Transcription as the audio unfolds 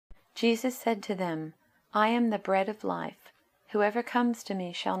Jesus said to them, I am the bread of life. Whoever comes to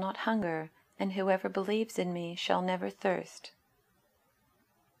me shall not hunger, and whoever believes in me shall never thirst.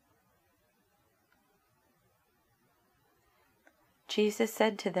 Jesus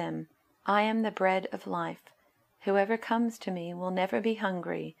said to them, I am the bread of life. Whoever comes to me will never be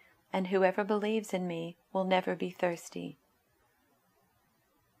hungry, and whoever believes in me will never be thirsty.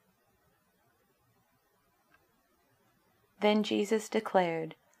 Then Jesus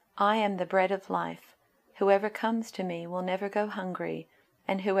declared, I am the bread of life. Whoever comes to me will never go hungry,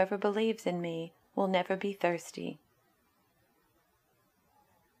 and whoever believes in me will never be thirsty.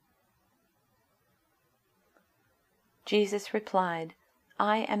 Jesus replied,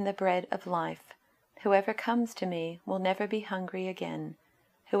 I am the bread of life. Whoever comes to me will never be hungry again.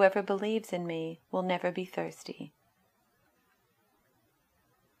 Whoever believes in me will never be thirsty.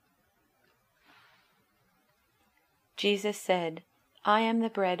 Jesus said, I am the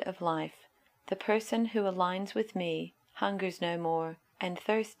bread of life. The person who aligns with me hungers no more and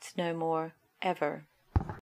thirsts no more, ever.